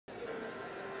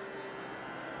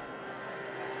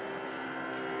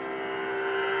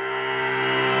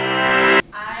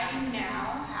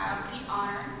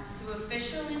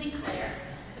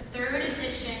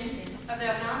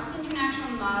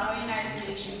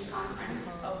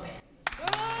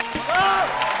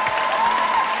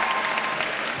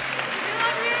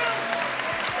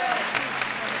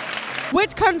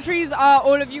countries are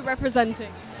all of you representing?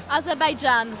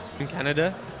 Azerbaijan. In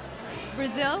Canada.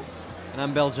 Brazil. And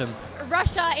I'm Belgium.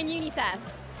 Russia and UNICEF.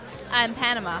 I'm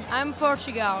Panama. I'm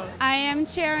Portugal. I am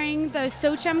chairing the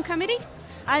SOCHAM committee.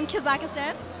 I'm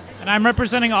Kazakhstan. And I'm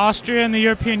representing Austria in the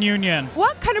European Union.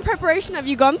 What kind of preparation have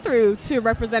you gone through to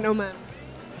represent Oman?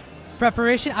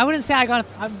 Preparation? I wouldn't say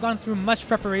I've gone through much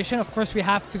preparation. Of course, we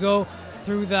have to go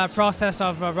through the process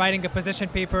of writing a position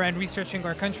paper and researching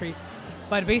our country.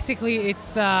 But basically,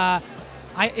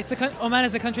 Oman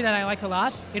is a country that I like a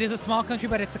lot. It is a small country,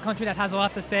 but it's a country that has a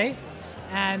lot to say,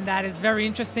 and that is very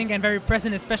interesting and very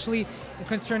present, especially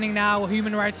concerning now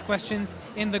human rights questions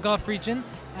in the Gulf region.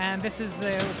 And this is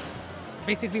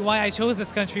basically why I chose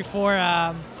this country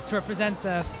to represent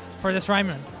for this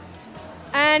Rimun.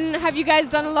 And have you guys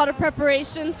done a lot of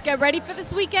preparations to get ready for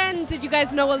this weekend? Did you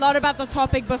guys know a lot about the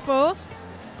topic before?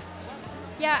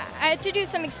 Yeah, I had to do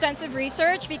some extensive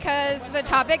research because the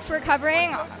topics we're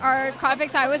covering are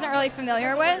topics I wasn't really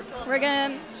familiar with. We're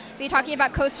going to be talking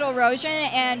about coastal erosion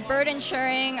and bird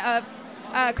insuring of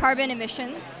carbon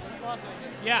emissions.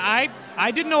 Yeah,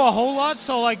 I didn't know a whole lot,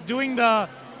 so like doing the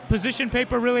position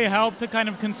paper really helped to kind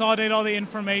of consolidate all the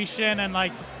information and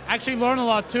like actually learn a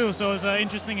lot too. So it was an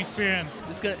interesting experience.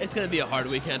 It's gonna be a hard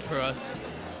weekend for us.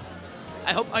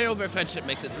 I hope our friendship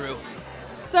makes it through.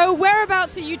 So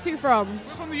whereabouts are you two from?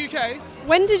 We're from the UK.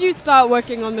 When did you start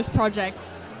working on this project?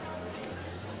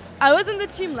 I was in the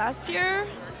team last year,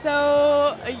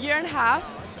 so a year and a half.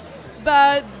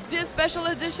 But this special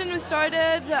edition we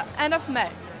started end of May.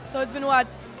 So it's been,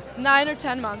 9 or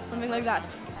 10 months, something like that.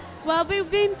 Well, we've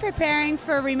been preparing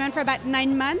for Rimun for about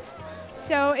 9 months,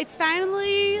 so it's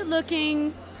finally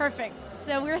looking perfect.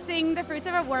 So we're seeing the fruits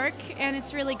of our work, and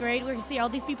it's really great. We see all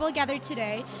these people gathered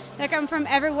today that come from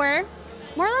everywhere,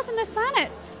 more or less on this planet.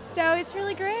 So it's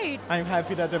really great. I'm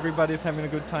happy that everybody's having a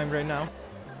good time right now.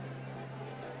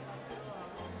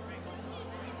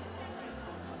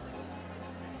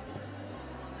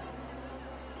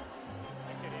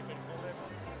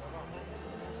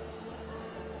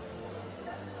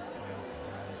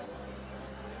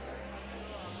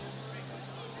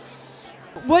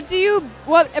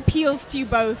 What appeals to you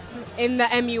both in the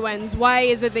MUNs? Why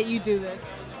is it that you do this?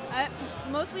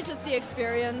 Mostly just the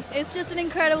experience. It's just an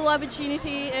incredible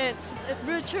opportunity. It's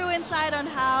a true insight on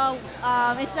how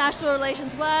international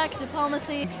relations work,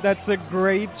 diplomacy. That's a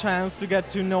great chance to get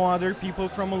to know other people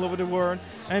from all over the world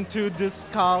and to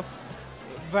discuss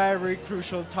very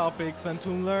crucial topics and to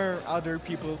learn other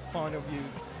people's point of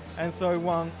views. And so I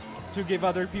want to give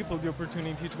other people the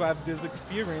opportunity to have this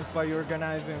experience by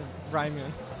organizing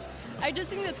Rimun. I just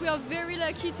think that we are very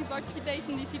lucky to participate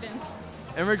in this event.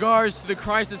 In regards to the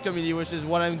crisis committee, which is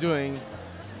what I'm doing,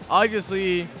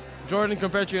 obviously Jordan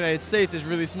compared to the United States is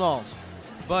really small.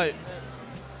 But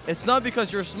it's not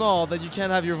because you're small that you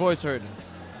can't have your voice heard.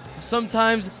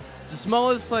 Sometimes it's the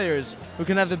smallest players who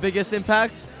can have the biggest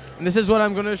impact, and this is what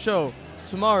I'm going to show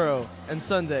tomorrow and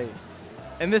Sunday.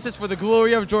 And this is for the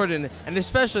glory of Jordan, and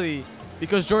especially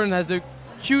because Jordan has the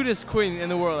cutest queen in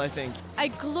the world, I think. A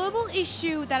global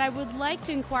issue that I would like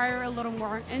to inquire a little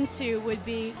more into would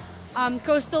be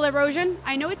coastal erosion.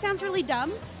 I know it sounds really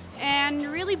dumb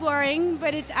and really boring,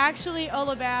 but it's actually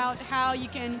all about how you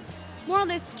can more or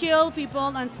less kill people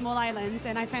on small islands,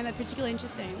 and I find that particularly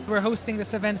interesting. We're hosting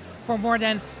this event for more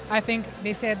than, I think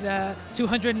they said,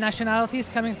 200 nationalities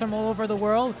coming from all over the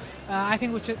world, I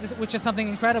think which is something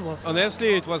incredible.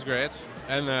 Honestly, it was great,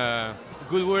 and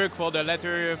good work for the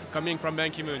letter coming from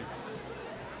Ban Ki-moon.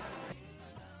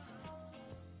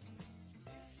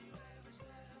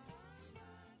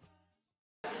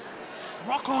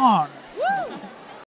 Rock on! Woo!